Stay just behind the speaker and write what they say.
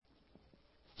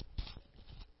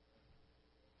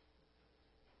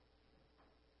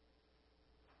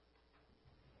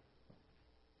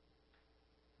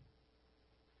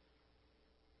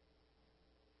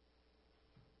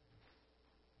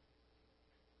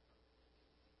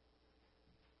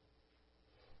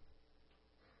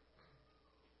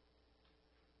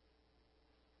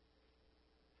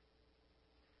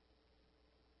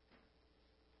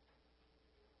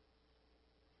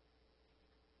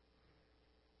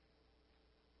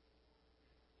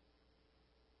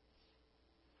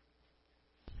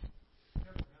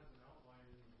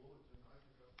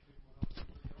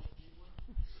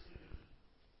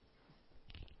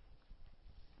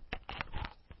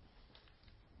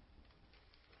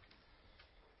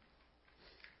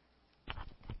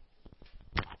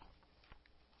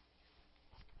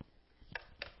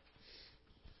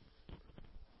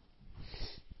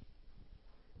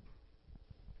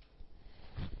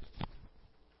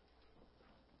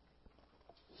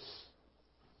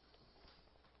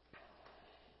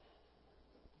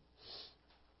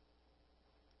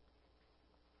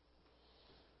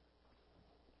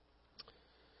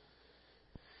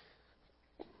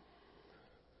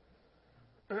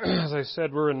As I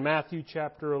said, we're in Matthew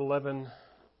chapter 11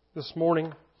 this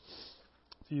morning.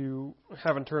 If you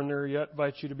haven't turned there yet, I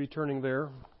invite you to be turning there.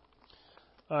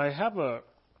 I have a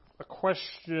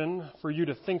question for you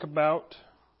to think about.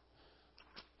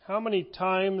 How many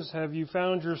times have you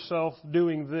found yourself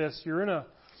doing this? You're in a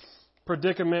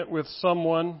predicament with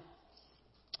someone,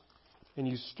 and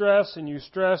you stress, and you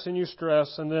stress, and you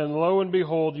stress, and then lo and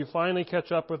behold, you finally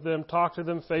catch up with them, talk to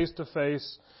them face to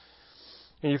face,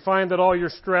 and you find that all your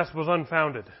stress was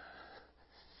unfounded.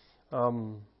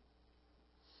 All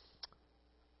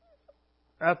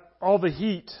the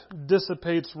heat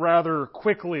dissipates rather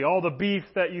quickly. All the beef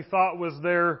that you thought was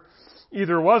there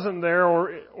either wasn't there,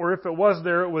 or if it was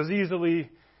there, it was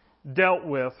easily dealt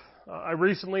with. I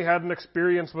recently had an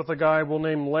experience with a guy we'll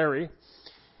name Larry,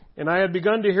 and I had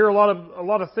begun to hear a lot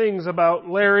of things about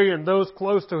Larry and those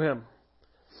close to him.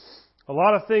 A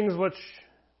lot of things which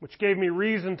gave me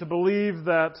reason to believe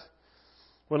that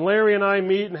when Larry and I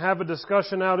meet and have a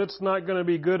discussion out, it's not going to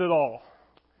be good at all.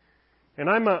 And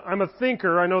I'm a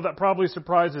thinker. I know that probably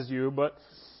surprises you, but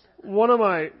one of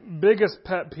my biggest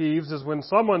pet peeves is when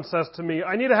someone says to me,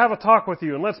 I need to have a talk with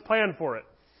you and let's plan for it.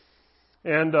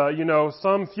 And,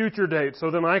 some future date, so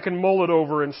then I can mull it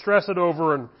over and stress it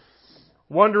over and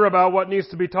wonder about what needs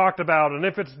to be talked about and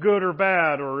if it's good or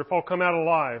bad or if I'll come out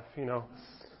alive,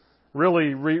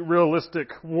 really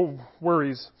realistic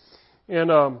worries.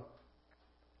 And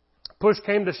push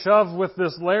came to shove with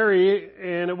this Larry,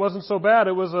 and it wasn't so bad.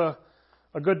 It was a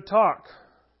good talk.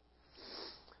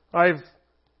 I've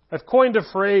coined a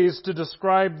phrase to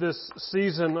describe this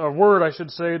season, a word I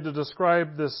should say, to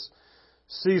describe this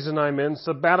season I'm in,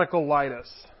 sabbaticalitis.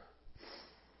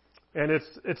 And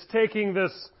it's taking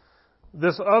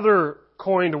this other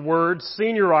coined word,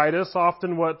 senioritis,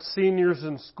 often what seniors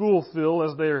in school feel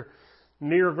as they're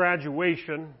near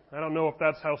graduation. I don't know if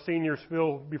that's how seniors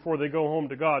feel before they go home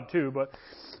to God too, but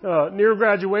near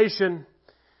graduation.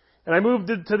 And I moved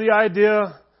it to the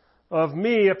idea of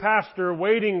me, a pastor,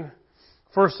 waiting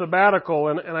for sabbatical.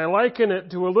 And I liken it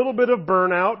to a little bit of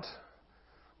burnout,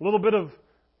 a little bit of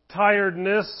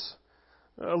tiredness,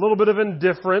 a little bit of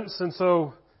indifference. And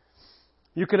so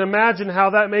you can imagine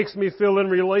how that makes me feel in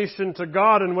relation to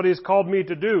God and what He's called me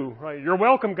to do. Right? You're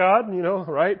welcome, God,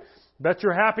 right? Bet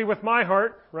you're happy with my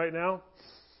heart right now.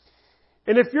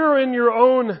 And if you're in your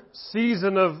own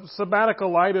season of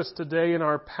sabbaticalitis today in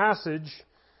our passage,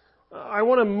 I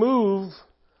want to move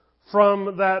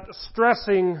from that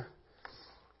stressing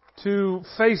to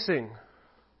facing.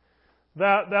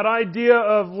 That idea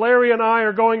of Larry and I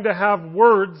are going to have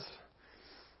words,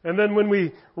 and then when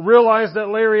we realize that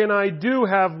Larry and I do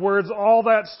have words, all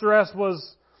that stress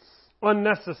was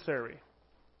unnecessary.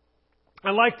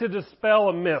 I like to dispel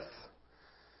a myth.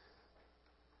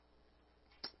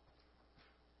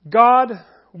 God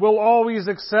will always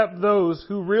accept those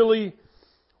who really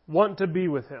want to be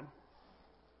with Him.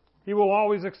 He will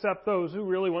always accept those who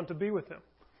really want to be with Him.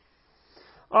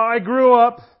 I grew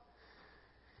up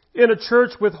in a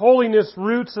church with holiness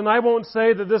roots, and I won't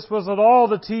say that this was at all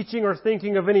the teaching or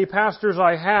thinking of any pastors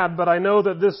I had, but I know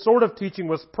that this sort of teaching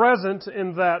was present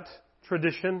in that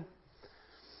tradition.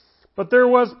 But there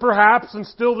was perhaps, and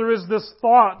still there is, this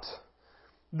thought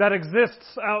that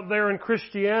exists out there in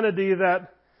Christianity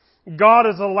that God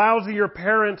is a lousier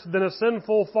parent than a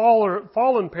sinful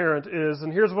fallen parent is.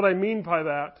 And here's what I mean by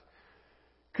that.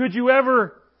 Could you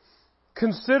ever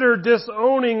consider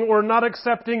disowning or not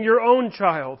accepting your own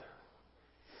child?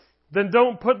 Then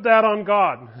don't put that on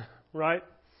God, right?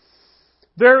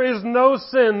 There is no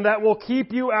sin that will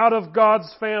keep you out of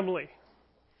God's family.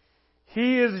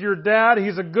 He is your dad.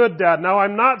 He's a good dad. Now,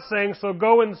 I'm not saying, so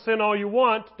go and sin all you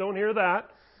want. Don't hear that.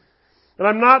 And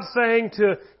I'm not saying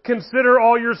to consider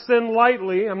all your sin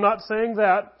lightly. I'm not saying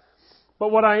that.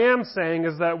 But what I am saying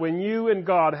is that when you and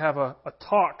God have a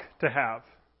talk to have,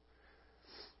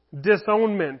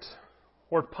 disownment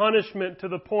or punishment to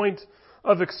the point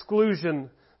of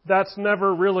exclusion, that's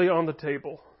never really on the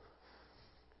table.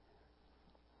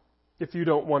 If you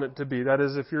don't want it to be. That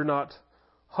is, if you're not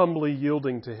humbly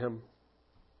yielding to Him.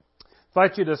 I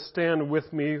invite you to stand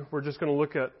with me. We're just going to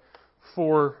look at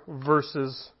 4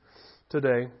 verses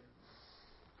today.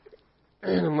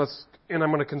 And I'm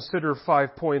going to consider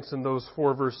 5 points in those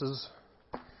 4 verses.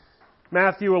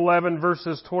 Matthew 11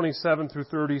 verses 27 through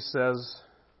 30 says,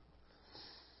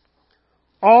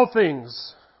 All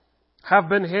things have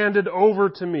been handed over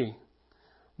to me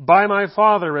by my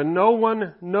Father, and no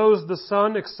one knows the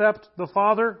Son except the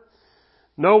Father.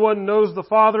 No one knows the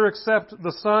Father except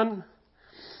the Son,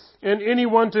 and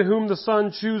anyone to whom the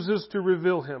Son chooses to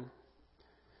reveal Him.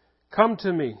 Come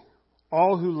to me,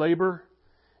 all who labor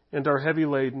and are heavy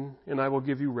laden, and I will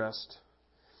give you rest.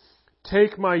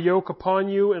 Take my yoke upon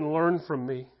you and learn from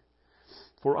me,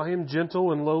 for I am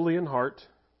gentle and lowly in heart,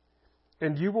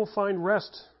 and you will find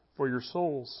rest for your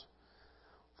souls.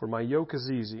 For my yoke is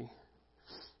easy,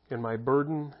 and my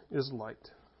burden is light.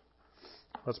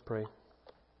 Let's pray.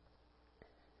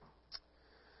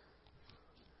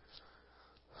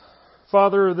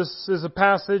 Father, this is a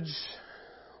passage,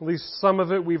 at least some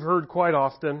of it we've heard quite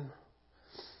often,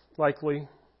 likely.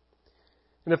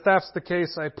 And if that's the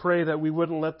case, I pray that we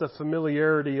wouldn't let the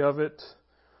familiarity of it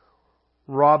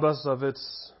rob us of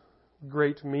its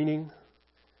great meaning.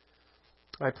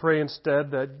 I pray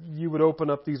instead that you would open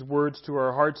up these words to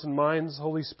our hearts and minds,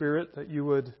 Holy Spirit, that you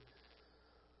would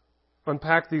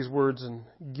unpack these words and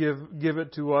give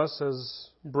it to us as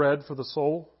bread for the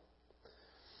soul.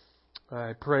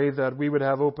 I pray that we would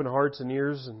have open hearts and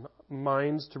ears and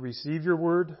minds to receive your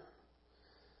word.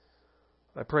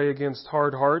 I pray against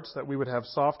hard hearts that we would have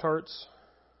soft hearts.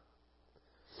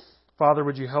 Father,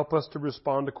 would you help us to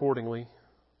respond accordingly?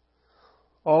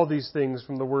 All these things,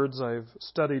 from the words I've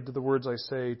studied to the words I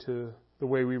say to the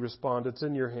way we respond, it's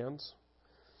in your hands.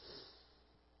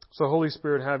 So Holy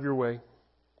Spirit, have your way.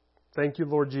 Thank you,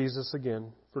 Lord Jesus,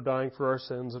 again for dying for our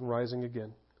sins and rising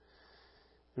again.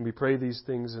 And we pray these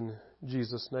things in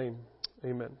Jesus' name.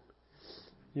 Amen.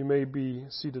 You may be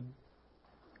seated.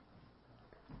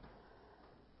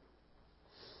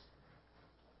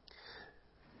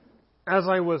 As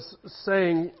I was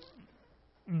saying,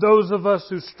 those of us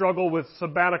who struggle with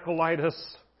sabbaticalitis,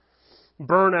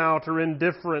 burnout, or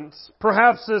indifference,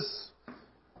 perhaps this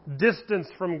distance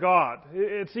from God.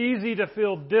 It's easy to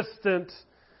feel distant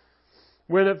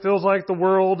when it feels like the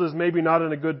world is maybe not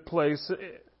in a good place.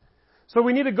 So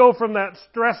we need to go from that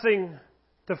stressing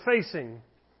to facing.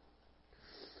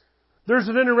 There's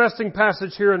an interesting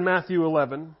passage here in Matthew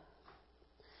 11.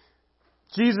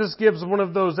 Jesus gives one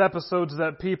of those episodes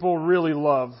that people really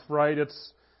love, right?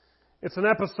 It's an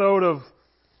episode of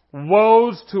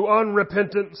woes to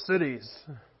unrepentant cities.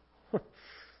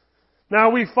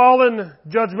 Now, we fallen,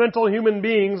 judgmental human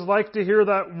beings like to hear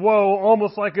that woe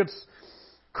almost like it's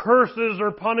curses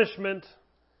or punishment.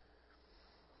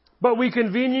 But we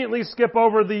conveniently skip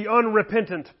over the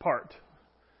unrepentant part.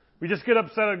 We just get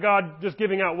upset at God just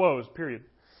giving out woes, period.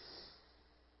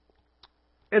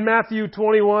 In Matthew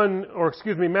 11,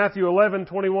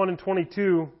 21 and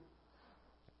 22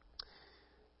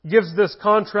 gives this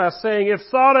contrast saying, if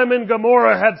Sodom and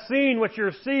Gomorrah had seen what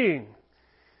you're seeing,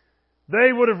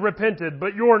 they would have repented,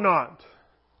 but you're not.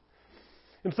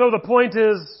 And so the point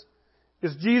is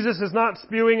Jesus is not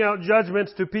spewing out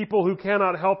judgments to people who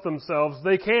cannot help themselves.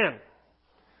 They can.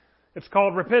 It's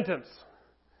called repentance.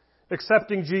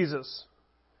 Accepting Jesus.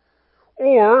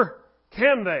 Or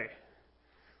can they?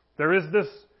 There is this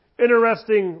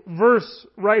interesting verse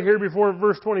right here before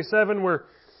verse 27 where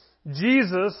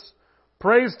Jesus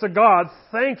prays to God,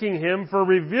 thanking Him for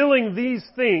revealing these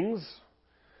things,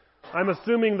 I'm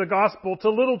assuming the gospel, to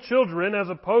little children as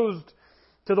opposed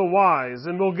to the wise.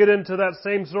 And we'll get into that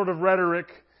same sort of rhetoric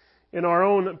in our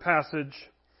own passage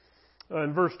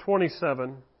in verse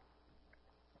 27.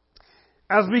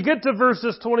 As we get to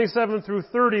verses 27 through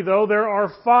 30, though, there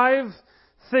are 5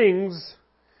 things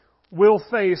we'll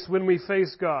face when we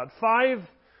face God. 5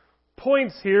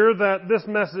 points here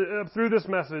that through this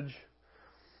message: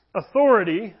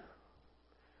 authority,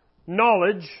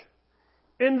 knowledge,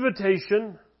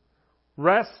 invitation,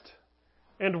 rest,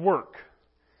 and work.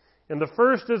 And the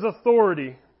first is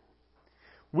authority.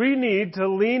 We need to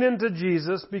lean into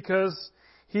Jesus because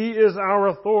He is our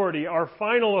authority, our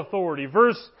final authority.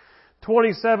 Verse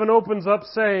 27 opens up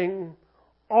saying,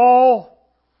 all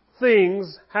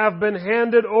things have been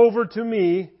handed over to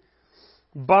me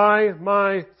by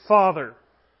my Father.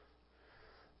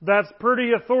 That's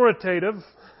pretty authoritative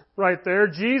right there.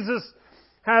 Jesus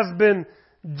has been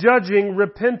judging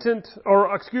unrepentant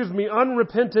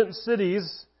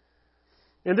cities.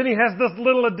 And then He has this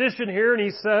little addition here, and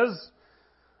He says,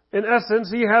 in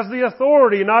essence, He has the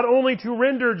authority not only to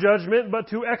render judgment, but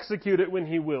to execute it when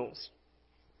He wills.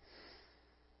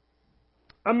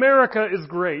 America is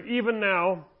great. Even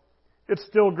now, it's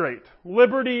still great.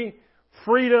 Liberty,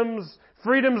 freedoms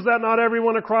that not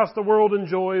everyone across the world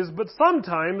enjoys, but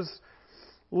sometimes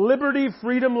liberty,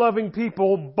 freedom-loving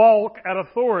people balk at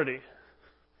authority.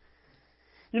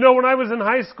 You know, when I was in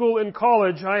high school and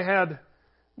college, I had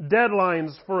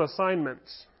deadlines for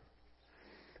assignments.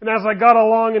 And as I got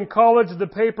along in college, the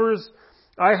papers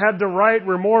I had to write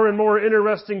were more and more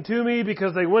interesting to me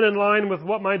because they went in line with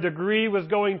what my degree was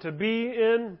going to be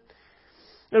in.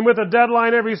 And with a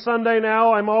deadline every Sunday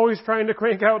now, I'm always trying to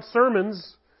crank out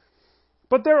sermons.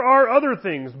 But there are other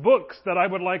things, books that I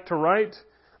would like to write,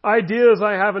 ideas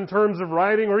I have in terms of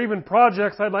writing or even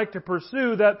projects I'd like to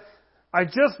pursue that I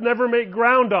just never make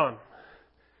ground on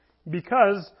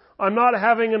because I'm not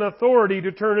having an authority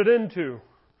to turn it into.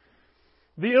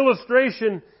 The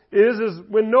illustration is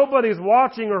when nobody's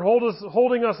watching or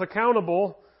holding us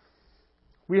accountable,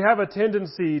 we have a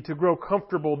tendency to grow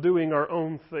comfortable doing our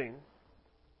own thing.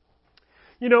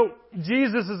 You know,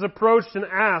 Jesus is approached and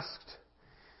asked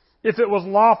if it was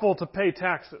lawful to pay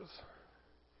taxes.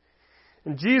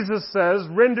 And Jesus says,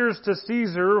 render to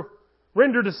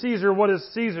Caesar what is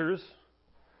Caesar's.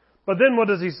 But then what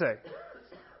does he say?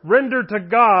 Render to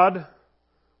God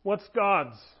what's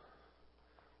God's.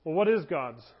 Well, what is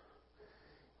God's?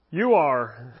 You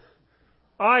are.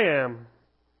 I am.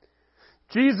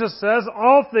 Jesus says,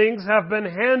 all things have been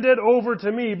handed over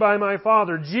to me by my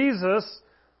Father. Jesus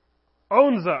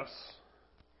owns us.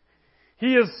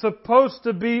 He is supposed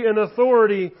to be an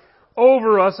authority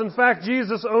over us. In fact,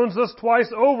 Jesus owns us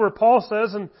twice over. Paul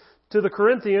says to the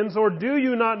Corinthians, or do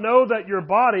you not know that your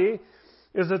body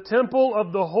is a temple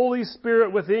of the Holy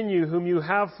Spirit within you, whom you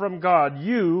have from God?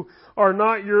 You are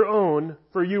not your own,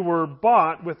 for you were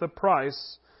bought with a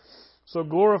price. So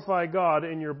glorify God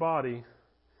in your body.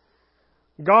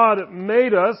 God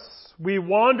made us. We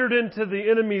wandered into the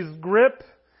enemy's grip.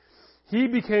 He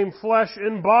became flesh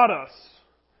and bought us.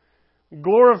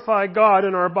 Glorify God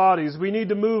in our bodies. We need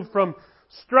to move from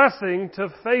stressing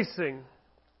to facing.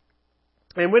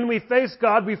 And when we face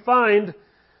God, we find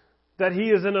that He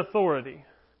is an authority.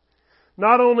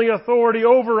 Not only authority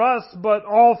over us, but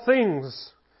all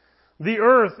things. The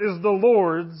earth is the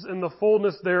Lord's and the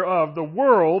fullness thereof, the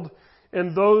world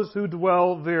and those who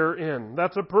dwell therein.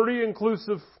 That's a pretty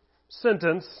inclusive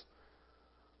sentence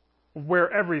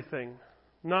where everything,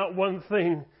 not one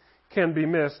thing, can be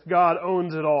missed. God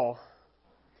owns it all.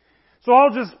 So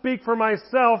I'll just speak for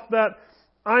myself that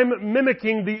I'm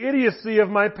mimicking the idiocy of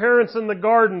my parents in the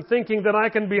garden, thinking that I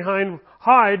can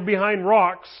hide behind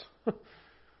rocks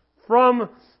from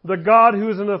the God who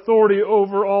is an authority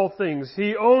over all things.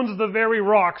 He owns the very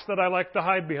rocks that I like to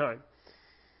hide behind.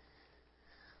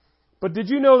 But did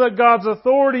you know that God's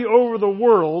authority over the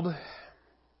world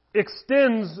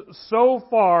extends so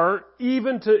far,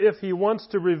 even to if He wants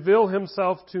to reveal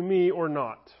Himself to me or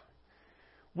not?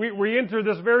 We enter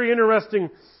this very interesting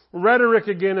rhetoric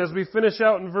again as we finish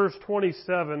out in verse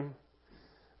 27.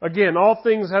 Again, all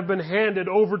things have been handed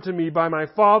over to me by my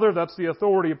Father. That's the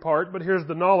authority part, but here's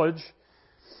the knowledge.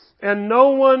 And no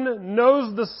one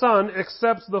knows the Son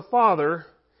except the Father,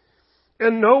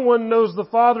 and no one knows the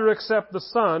Father except the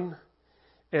Son,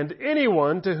 and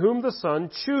anyone to whom the Son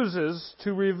chooses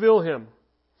to reveal Him.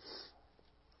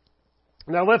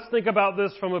 Now let's think about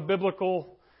this from a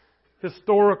biblical,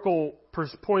 historical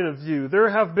point of view. There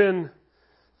have been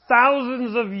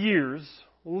thousands of years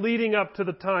leading up to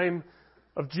the time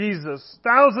of Jesus.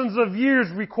 Thousands of years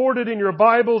recorded in your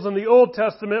Bibles in the Old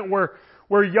Testament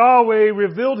where Yahweh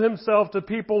revealed Himself to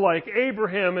people like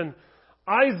Abraham and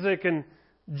Isaac and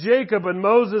Jacob and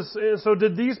Moses. And so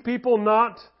did these people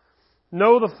not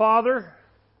know the Father?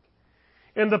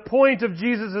 And the point of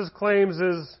Jesus' claims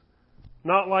is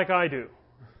not like I do.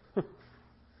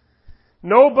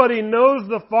 Nobody knows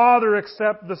the Father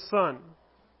except the Son.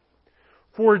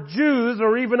 For Jews,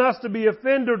 or even us to be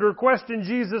offended or question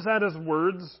Jesus at His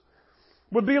words,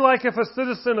 would be like if a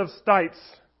citizen of Stites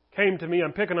came to me,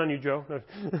 I'm picking on you, Joe,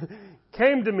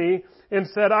 came to me and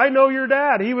said, I know your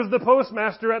dad. He was the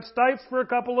postmaster at Stites for a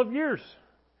couple of years.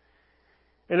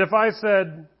 And if I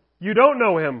said, you don't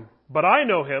know him, but I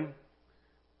know him,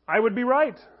 I would be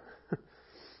right.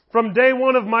 From day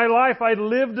one of my life, I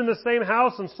lived in the same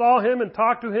house and saw him and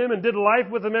talked to him and did life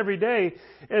with him every day.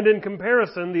 And in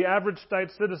comparison, the average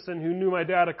Stites citizen who knew my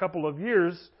dad a couple of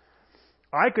years,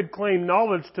 I could claim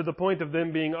knowledge to the point of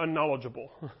them being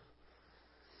unknowledgeable.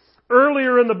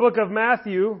 Earlier in the book of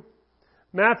Matthew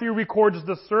records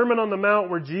the Sermon on the Mount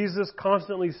where Jesus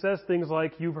constantly says things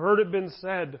like, you've heard it been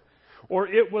said, or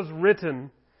it was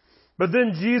written. But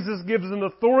then Jesus gives an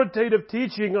authoritative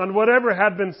teaching on whatever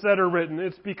had been said or written.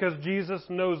 It's because Jesus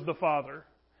knows the Father.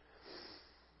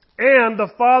 And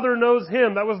the Father knows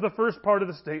Him. That was the first part of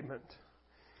the statement.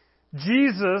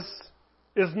 Jesus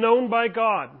is known by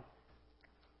God.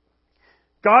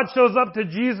 God shows up to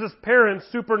Jesus' parents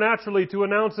supernaturally to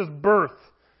announce His birth,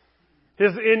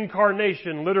 His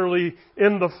incarnation, literally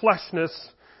in the fleshness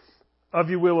of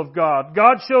you will of God.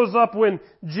 God shows up when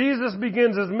Jesus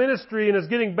begins His ministry and is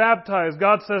getting baptized.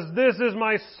 God says, this is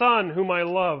my Son whom I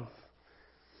love.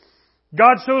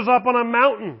 God shows up on a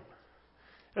mountain.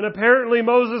 And apparently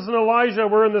Moses and Elijah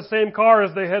were in the same car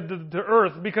as they headed to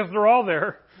earth because they're all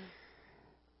there.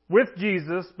 with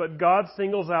Jesus, but God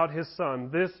singles out His Son.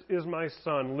 This is my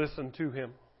Son, listen to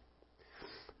Him.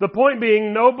 The point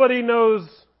being, nobody knows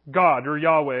God or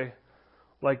Yahweh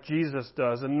like Jesus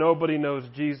does, and nobody knows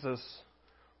Jesus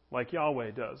like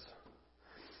Yahweh does.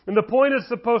 And the point is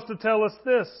supposed to tell us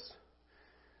this.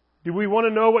 Do we want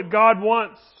to know what God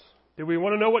wants? Do we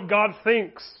want to know what God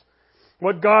thinks?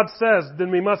 What God says?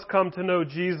 Then we must come to know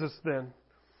Jesus then.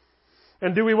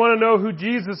 And do we want to know who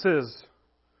Jesus is?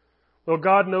 Well,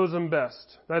 God knows Him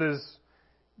best. That is,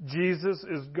 Jesus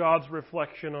is God's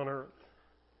reflection on earth.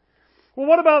 Well,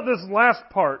 what about this last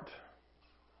part?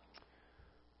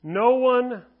 No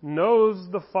one knows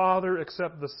the Father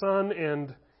except the Son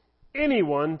and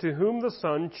anyone to whom the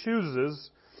Son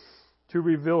chooses to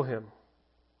reveal Him.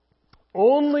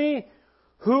 Only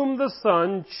whom the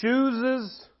Son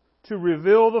chooses to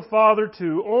reveal the Father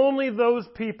to, only those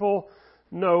people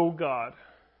know God.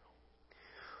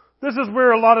 This is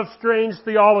where a lot of strange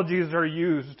theologies are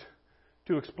used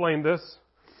to explain this.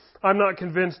 I'm not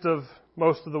convinced of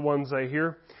most of the ones I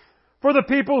hear. For the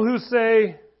people who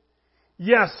say,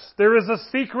 yes, there is a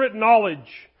secret knowledge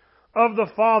of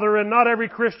the Father, and not every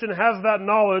Christian has that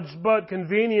knowledge, but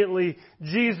conveniently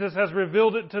Jesus has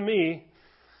revealed it to me.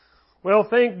 Well,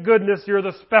 thank goodness you're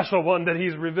the special one that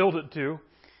He's revealed it to.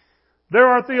 There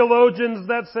are theologians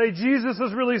that say Jesus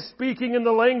is really speaking in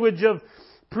the language of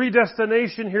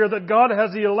predestination here, that God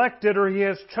has elected or He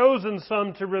has chosen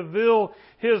some to reveal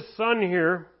His Son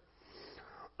here.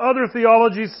 Other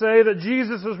theologies say that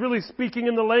Jesus is really speaking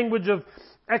in the language of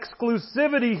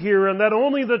exclusivity here, and that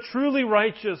only the truly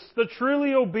righteous, the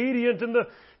truly obedient, and the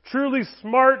truly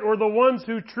smart, or the ones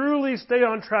who truly stay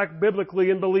on track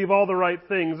biblically and believe all the right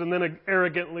things, and then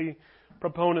arrogantly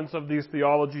proponents of these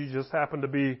theologies just happen to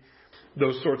be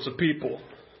those sorts of people.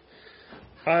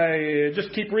 I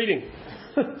just keep reading.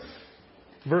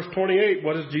 Verse 28,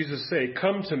 what does Jesus say?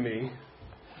 Come to me,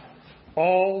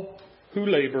 all who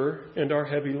labor and are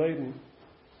heavy laden.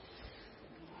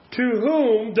 To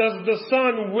whom does the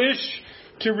Son wish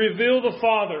to reveal the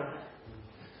Father?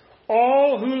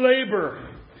 All who labor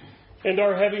and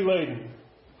are heavy laden.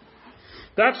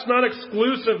 That's not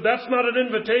exclusive. That's not an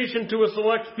invitation to a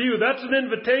select few. That's an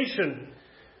invitation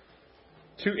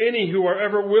to any who are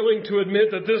ever willing to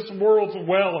admit that this world's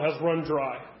well has run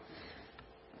dry.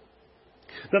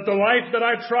 That the life that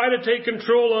I try to take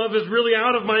control of is really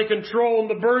out of my control, and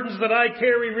the burdens that I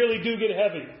carry really do get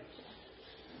heavy.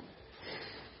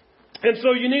 And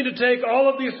so you need to take all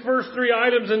of these first three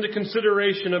items into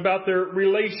consideration about their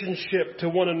relationship to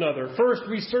one another. First,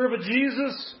 we serve a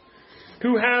Jesus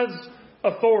who has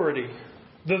authority,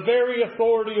 the very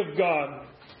authority of God,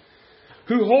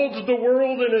 who holds the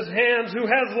world in His hands, who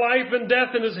has life and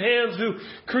death in His hands, who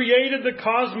created the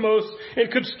cosmos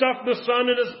and could stuff the sun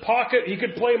in His pocket. He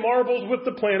could play marbles with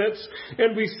the planets.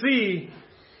 And we see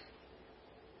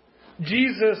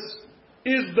Jesus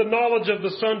is the knowledge of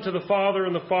the Son to the Father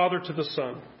and the Father to the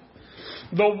Son.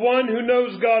 The one who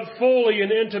knows God fully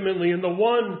and intimately, and the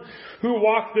one who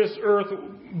walked this earth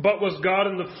but was God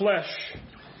in the flesh.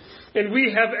 And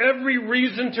we have every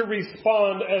reason to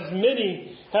respond, as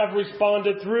many have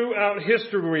responded throughout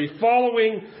history,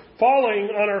 falling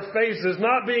on our faces,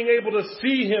 not being able to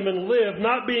see Him and live,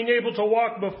 not being able to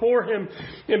walk before Him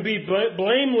and be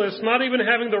blameless, not even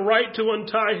having the right to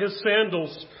untie His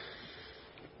sandals.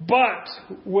 But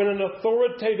when an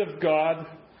authoritative God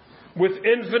with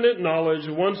infinite knowledge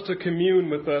wants to commune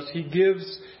with us, He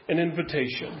gives an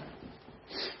invitation.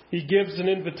 He gives an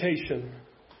invitation.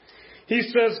 He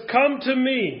says, come to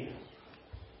me.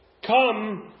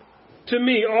 Come to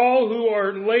me, all who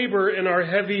are labor and are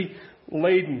heavy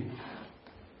laden.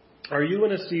 Are you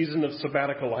in a season of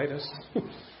sabbaticalitis?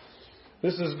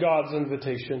 This is God's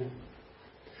invitation.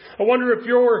 I wonder if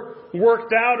you're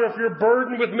worked out or if you're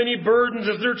burdened with many burdens.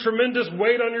 Is there tremendous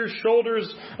weight on your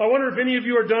shoulders? I wonder if any of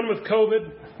you are done with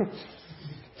COVID.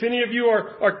 If any of you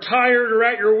are tired or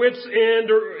at your wit's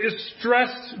end, or is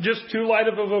stressed just too light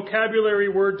of a vocabulary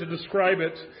word to describe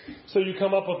it, so you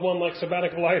come up with one like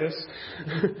sabbaticalitis.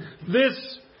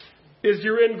 This is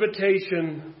your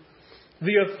invitation.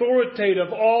 The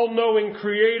authoritative, all-knowing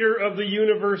Creator of the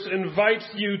universe invites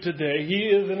you today. He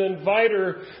is an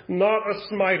inviter, not a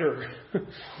smiter.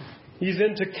 He's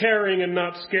into caring and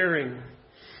not scaring.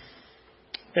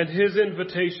 And His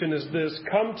invitation is this: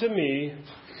 come to me,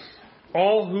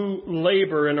 all who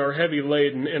labor and are heavy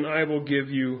laden, and I will give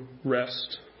you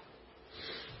rest.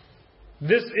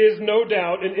 This is no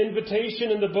doubt an invitation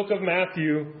in the book of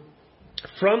Matthew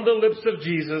from the lips of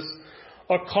Jesus,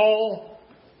 a call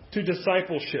to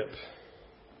discipleship.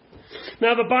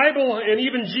 Now the Bible and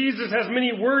even Jesus has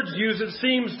many words used, it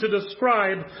seems, to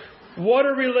describe what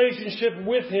a relationship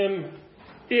with Him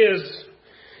is.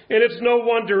 And it's no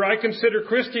wonder I consider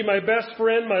Christy my best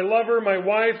friend, my lover, my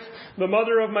wife, the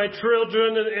mother of my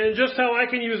children, and just how I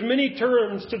can use many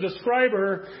terms to describe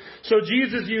her. So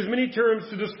Jesus used many terms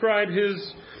to describe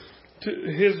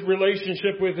his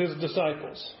relationship with His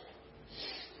disciples.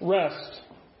 Rest.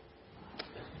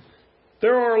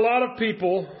 There are a lot of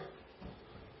people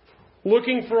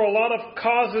looking for a lot of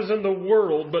causes in the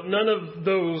world, but none of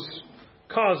those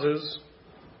causes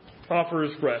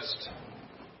offers rest.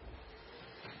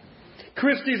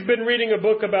 Christy's been reading a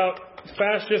book about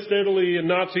fascist Italy and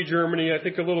Nazi Germany. I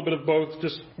think a little bit of both,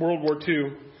 just World War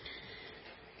II.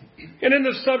 And in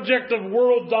the subject of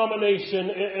world domination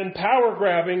and power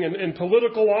grabbing and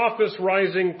political office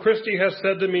rising, Christy has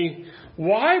said to me,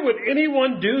 why would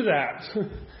anyone do that?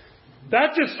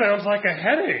 That just sounds like a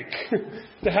headache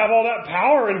to have all that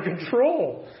power and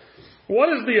control. What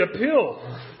is the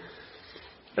appeal?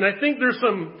 And I think there's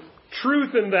some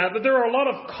truth in that there are a lot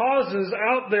of causes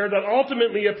out there that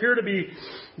ultimately appear to be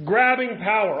grabbing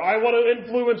power. I want to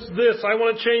influence this. I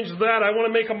want to change that. I want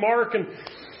to make a mark, and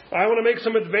I want to make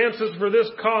some advances for this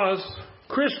cause.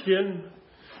 Christian,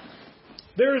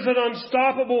 there is an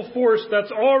unstoppable force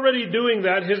that's already doing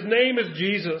that. His name is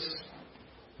Jesus.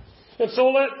 And so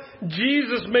let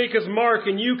Jesus make His mark,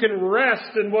 and you can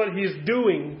rest in what He's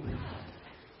doing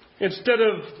instead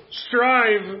of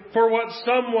strive for what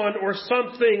someone or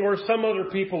something or some other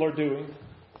people are doing.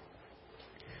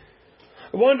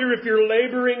 I wonder if you're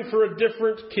laboring for a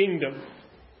different kingdom.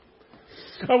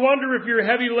 I wonder if you're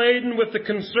heavy laden with the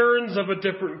concerns of a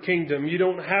different kingdom. You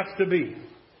don't have to be.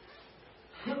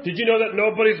 Did you know that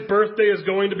nobody's birthday is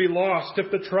going to be lost if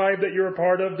the tribe that you're a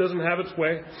part of doesn't have its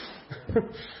way?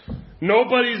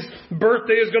 Nobody's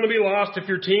birthday is going to be lost if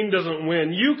your team doesn't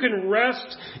win. You can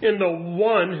rest in the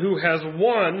one who has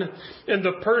won in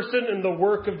the person and the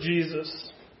work of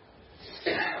Jesus.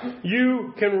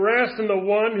 You can rest in the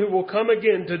one who will come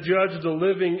again to judge the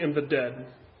living and the dead.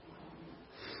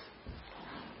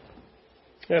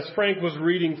 As Frank was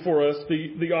reading for us,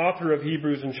 the author of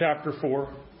Hebrews in chapter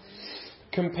 4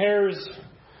 compares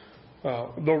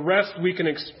the rest we can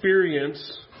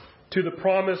experience to the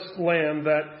promised land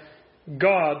that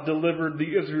God delivered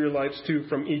the Israelites to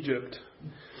from Egypt.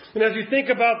 And as you think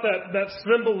about that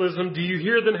symbolism, do you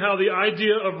hear then how the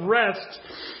idea of rest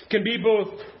can be both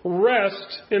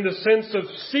rest in the sense of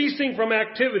ceasing from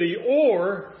activity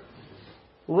or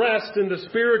rest in the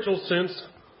spiritual sense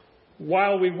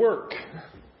while we work?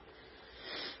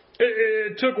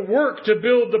 It took work to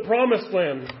build the promised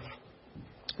land.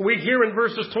 We hear in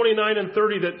verses 29 and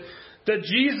 30 that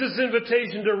Jesus'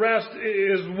 invitation to rest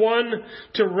is one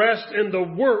to rest in the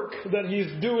work that He's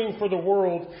doing for the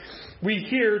world. We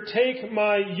hear, take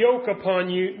my yoke upon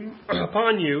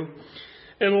you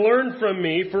and learn from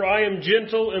me, for I am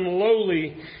gentle and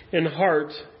lowly in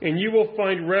heart, and you will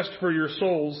find rest for your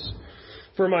souls.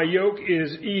 For my yoke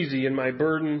is easy and my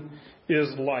burden is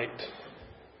light.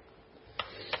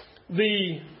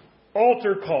 The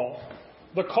altar call,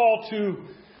 the call to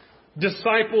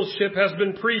discipleship has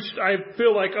been preached, I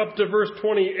feel like, up to verse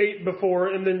 28 before,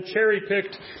 and then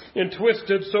cherry-picked and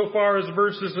twisted so far as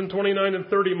verses in 29 and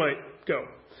 30 might go.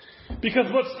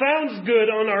 Because what sounds good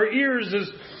on our ears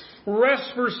is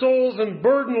rest for souls and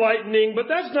burden lightening, but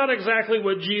that's not exactly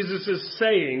what Jesus is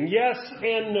saying. Yes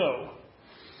and no.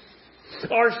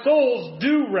 Our souls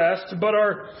do rest, but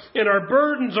our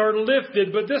burdens are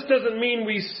lifted, but this doesn't mean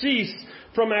we cease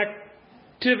from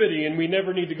activity and we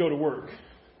never need to go to work.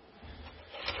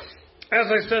 As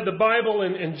I said, the Bible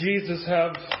and Jesus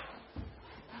have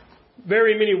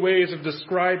very many ways of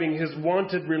describing His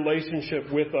wanted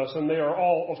relationship with us, and they are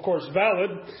all, of course, valid.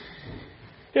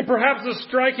 And perhaps the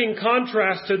striking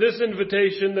contrast to this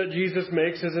invitation that Jesus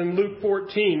makes is in Luke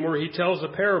 14, where He tells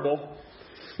a parable.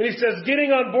 And He says,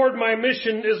 getting on board my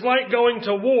mission is like going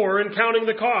to war and counting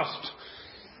the cost.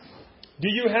 Do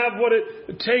you have what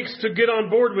it takes to get on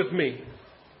board with me?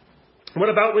 What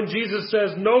about when Jesus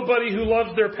says, nobody who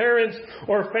loves their parents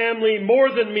or family more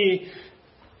than me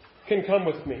can come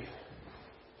with me?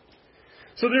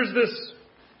 So there's this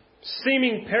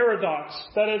seeming paradox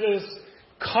that it is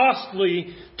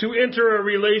costly to enter a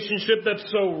relationship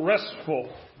that's so restful.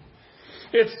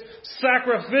 It's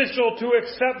sacrificial to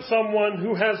accept someone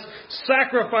who has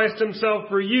sacrificed himself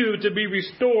for you to be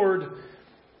restored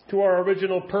to our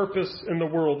original purpose in the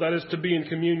world, that is to be in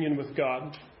communion with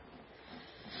God.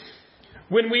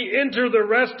 When we enter the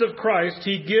rest of Christ,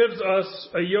 He gives us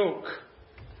a yoke.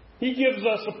 He gives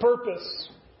us a purpose.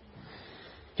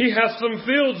 He has some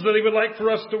fields that He would like for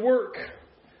us to work.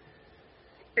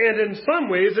 And in some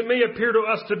ways, it may appear to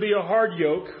us to be a hard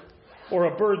yoke or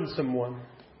a burdensome one.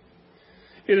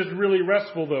 It is really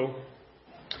restful, though.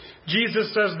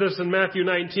 Jesus says this in Matthew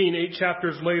 19, 8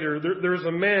 chapters later. There's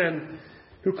a man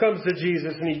who comes to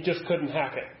Jesus and he just couldn't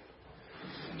hack it.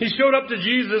 He showed up to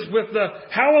Jesus with the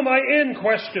 "how am I in?"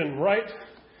 question, right?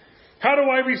 How do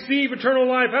I receive eternal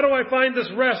life? How do I find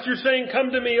this rest? You're saying, come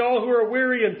to me, all who are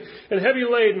weary and heavy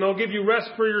laden. I'll give you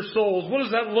rest for your souls. What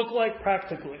does that look like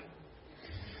practically?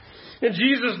 And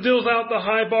Jesus deals out the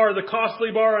high bar, the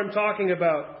costly bar I'm talking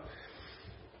about.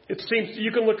 It seems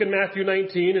you can look in Matthew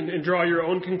 19 and draw your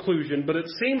own conclusion, but it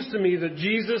seems to me that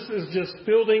Jesus is just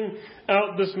building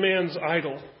out this man's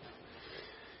idol.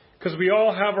 Because we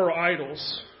all have our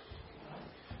idols.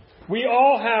 We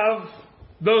all have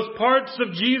those parts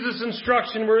of Jesus'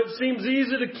 instruction where it seems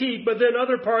easy to keep, but then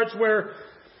other parts where,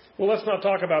 well, let's not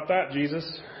talk about that, Jesus.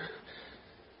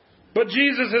 But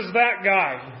Jesus is that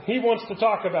guy. He wants to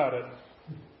talk about it.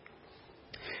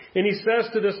 And he says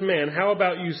to this man, how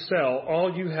about you sell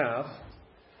all you have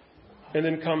and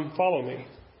then come follow me?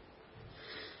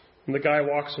 And the guy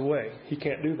walks away. He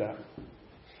can't do that.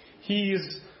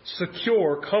 He's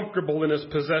secure, comfortable in his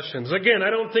possessions. Again,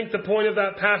 I don't think the point of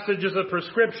that passage is a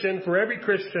prescription for every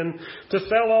Christian to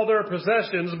sell all their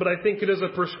possessions, but I think it is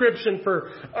a prescription for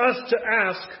us to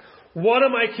ask, what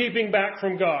am I keeping back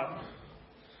from God?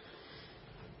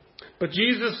 But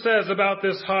Jesus says about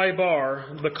this high bar,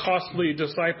 the costly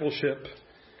discipleship,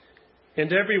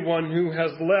 and everyone who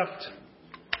has left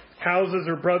houses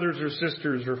or brothers or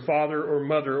sisters or father or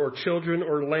mother or children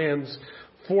or lands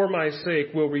for my sake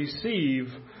will receive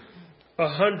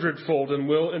 100-fold and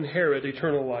will inherit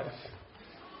eternal life.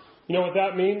 You know what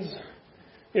that means?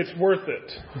 It's worth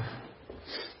it.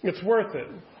 It's worth it.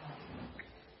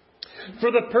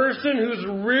 For the person who's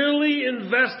really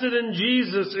invested in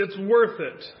Jesus, it's worth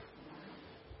it.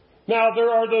 Now, there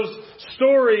are those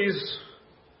stories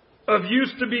of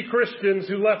used-to-be Christians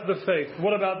who left the faith.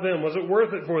 What about them? Was it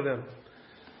worth it for them?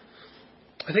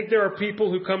 I think there are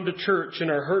people who come to church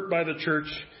and are hurt by the church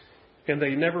and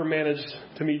they never managed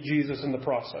to meet Jesus in the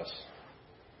process.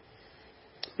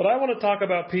 But I want to talk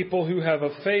about people who have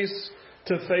a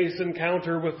face-to-face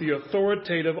encounter with the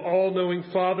authoritative, all-knowing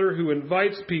Father who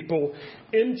invites people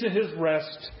into His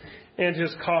rest and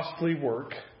His costly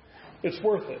work. It's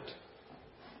worth it.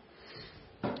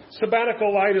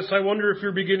 Sabbaticalitis, I wonder if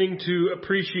you're beginning to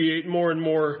appreciate more and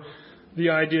more the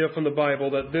idea from the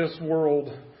Bible that this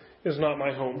world is not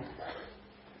my home.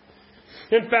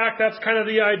 In fact, that's kind of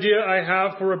the idea I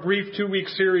have for a brief 2-week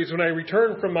series when I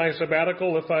return from my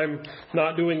sabbatical, if I'm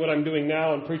not doing what I'm doing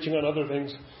now and preaching on other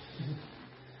things.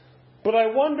 But I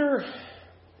wonder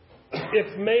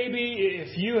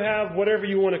if you have whatever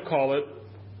you want to call it,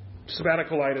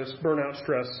 sabbaticalitis, burnout,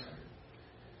 stress,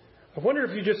 I wonder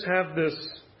if you just have this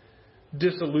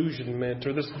disillusionment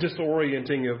or this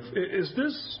disorienting of, is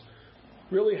this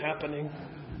really happening?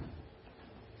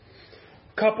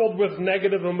 Coupled with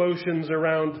negative emotions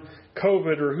around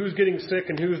COVID or who's getting sick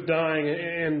and who's dying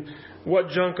and what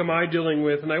junk am I dealing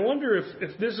with. And I wonder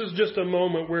if this is just a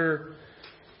moment where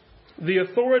the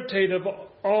authoritative,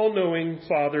 all-knowing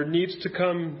Father needs to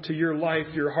come to your life,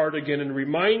 your heart again, and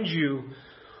remind you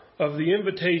of the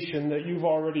invitation that you've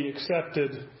already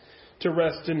accepted to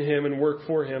rest in Him and work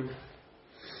for Him.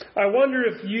 I wonder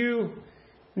if you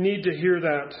need to hear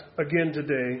that again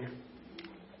today.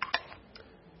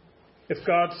 If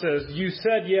God says, you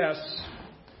said yes,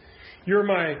 you're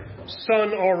my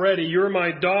son already, you're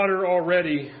my daughter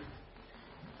already,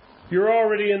 you're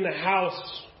already in the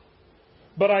house,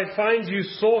 but I find you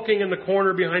sulking in the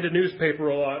corner behind a newspaper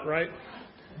a lot, right?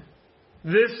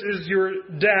 This is your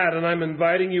dad, and I'm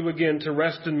inviting you again to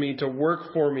rest in me, to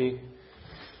work for me.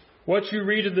 What you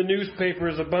read in the newspaper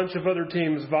is a bunch of other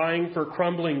teams vying for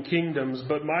crumbling kingdoms,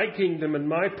 but my kingdom and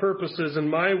my purposes and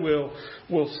my will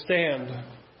stand.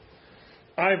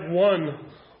 I've won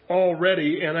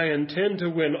already, and I intend to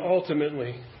win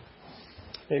ultimately.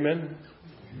 Amen?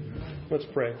 Let's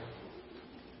pray.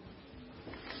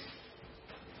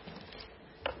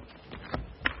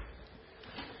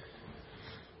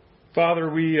 Father,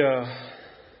 we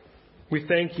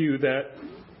thank you that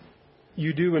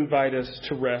you do invite us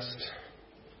to rest.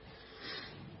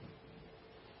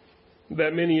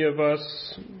 That many of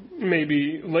us may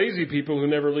be lazy people who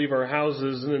never leave our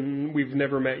houses and we've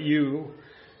never met you.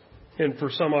 And for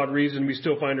some odd reason, we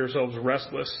still find ourselves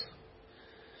restless.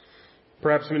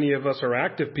 Perhaps many of us are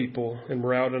active people and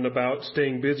we're out and about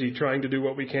staying busy, trying to do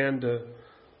what we can to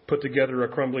put together a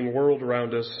crumbling world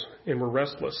around us, and we're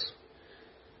restless.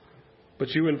 But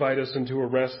you invite us into a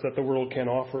rest that the world can't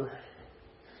offer.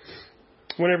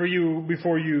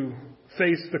 Before you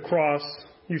faced the cross,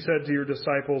 you said to your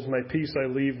disciples, my peace I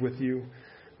leave with you,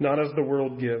 not as the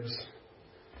world gives.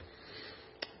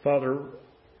 Father,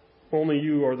 only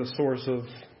you are the source of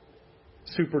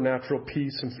supernatural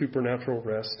peace and supernatural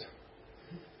rest.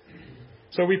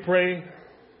 So we pray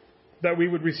that we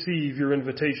would receive your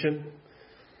invitation.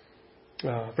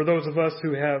 For those of us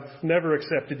who have never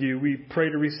accepted you, we pray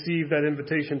to receive that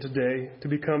invitation today, to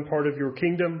become part of your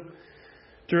kingdom,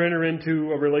 to enter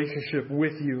into a relationship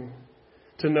with you,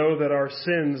 to know that our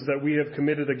sins that we have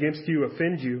committed against you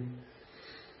offend you,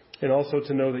 and also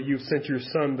to know that you've sent your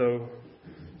Son, though,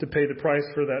 to pay the price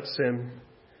for that sin,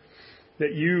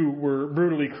 that you were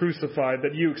brutally crucified,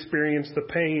 that you experienced the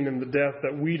pain and the death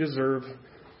that we deserve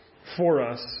for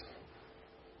us.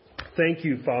 Thank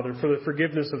you, Father, for the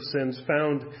forgiveness of sins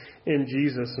found in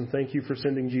Jesus, and thank you for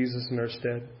sending Jesus in our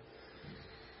stead.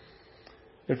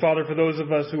 And Father, for those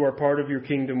of us who are part of your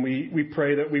kingdom, we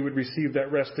pray that we would receive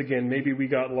that rest again. Maybe we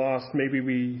got lost, maybe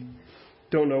we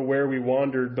don't know where we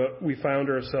wandered, but we found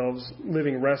ourselves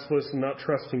living restless and not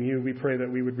trusting you. We pray that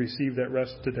we would receive that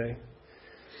rest today.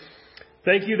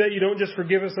 Thank you that you don't just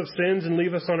forgive us of sins and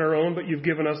leave us on our own, but you've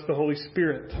given us the Holy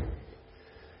Spirit.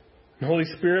 And Holy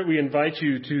Spirit, we invite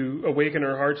you to awaken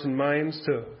our hearts and minds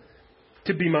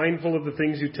to be mindful of the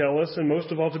things you tell us, and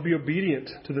most of all, to be obedient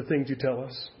to the things you tell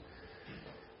us.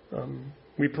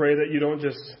 We pray that you don't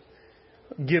just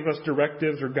give us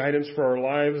directives or guidance for our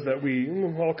lives that we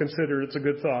all consider it's a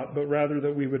good thought, but rather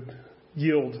that we would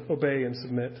yield, obey, and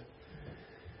submit,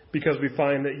 because we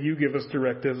find that you give us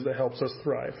directives that helps us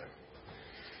thrive.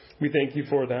 We thank you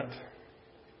for that.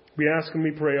 We ask and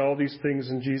we pray all these things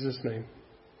in Jesus' name.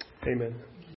 Amen.